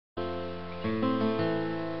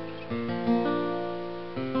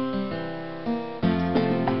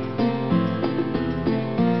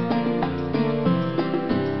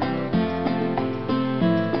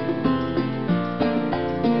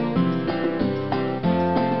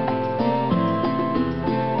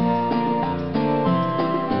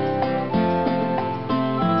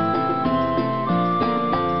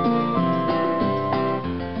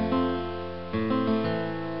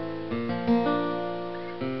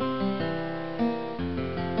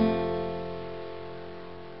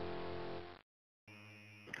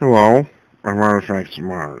Artifacts of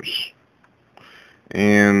Mars.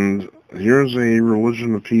 And here's a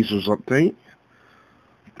Religion of Pieces update.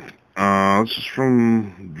 This is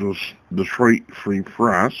from Detroit Free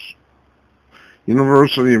Press.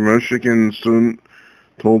 University of Michigan student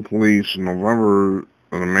told police in November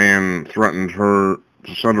that a man threatened her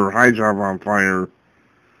to set her hijab on fire.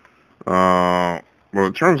 But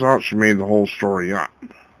it turns out she made the whole story up.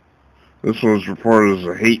 This was reported as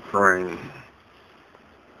a hate crime.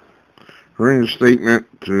 During a statement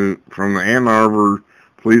from the Ann Arbor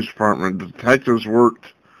Police Department, detectives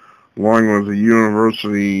worked along with the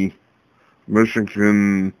University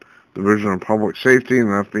Michigan Division of Public Safety and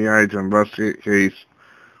the FBI to investigate a case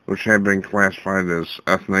which had been classified as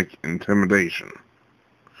ethnic intimidation.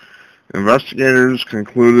 Investigators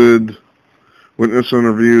concluded witness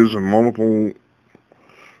interviews and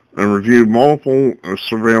reviewed multiple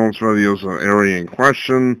surveillance videos of the area in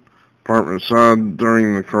question. The department said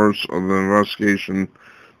during the course of the investigation,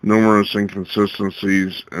 numerous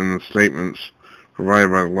inconsistencies in the statements provided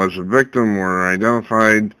by the alleged victim were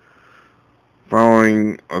identified.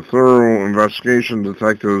 Following a thorough investigation,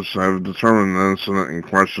 detectives have determined the incident in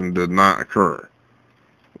question did not occur.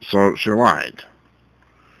 So she lied.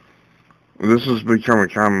 This has become a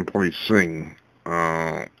commonplace thing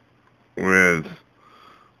with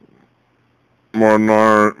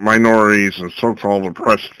minorities and so-called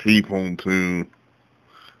oppressed people to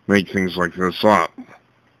make things like this up.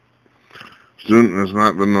 Student has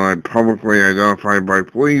not been publicly identified by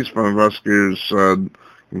police, but investigators said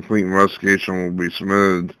complete investigation will be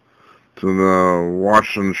submitted to the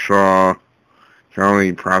Washoe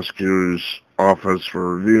County Prosecutor's Office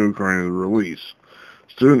for review, according to the release.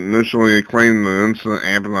 Student initially claimed the incident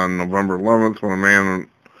happened on November 11th when a man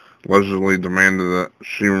allegedly demanded that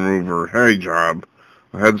she remove her hijab,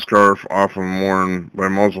 a headscarf often worn by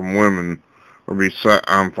Muslim women, or be set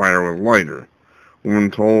on fire with lighter.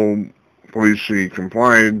 Woman told police she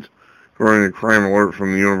complied, according to a crime alert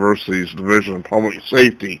from the university's Division of Public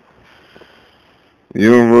Safety. The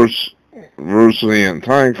university at the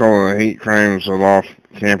time called it a hate crimes that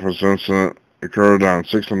off-campus incident occurred on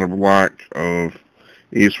 600 block of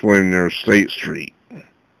East William near State Street.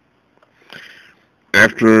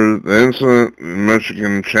 After the incident, the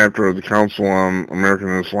Michigan chapter of the Council on American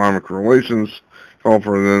Islamic Relations called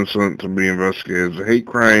for the incident to be investigated as a hate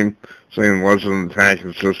crime, saying the alleged attack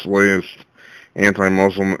is just the latest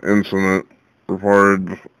anti-Muslim incident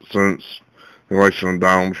reported since the election of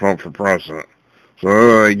Donald Trump for president. So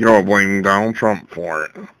there they go, blaming Donald Trump for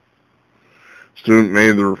it. Student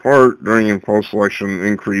made the report during a post-election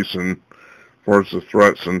increase in reports of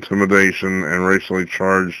threats, intimidation, and racially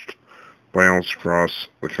charged violence across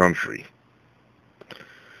the country.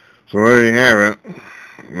 So there you have it.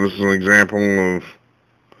 This is an example of,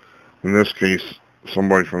 in this case,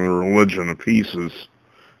 somebody from the Religion of Pieces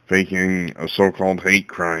faking a so-called hate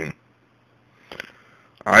crime.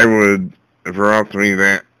 I would, if it were up to me,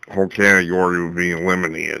 that whole category would be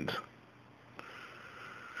eliminated.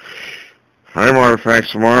 I'm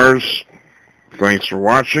Artifacts of Mars. Thanks for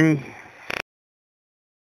watching.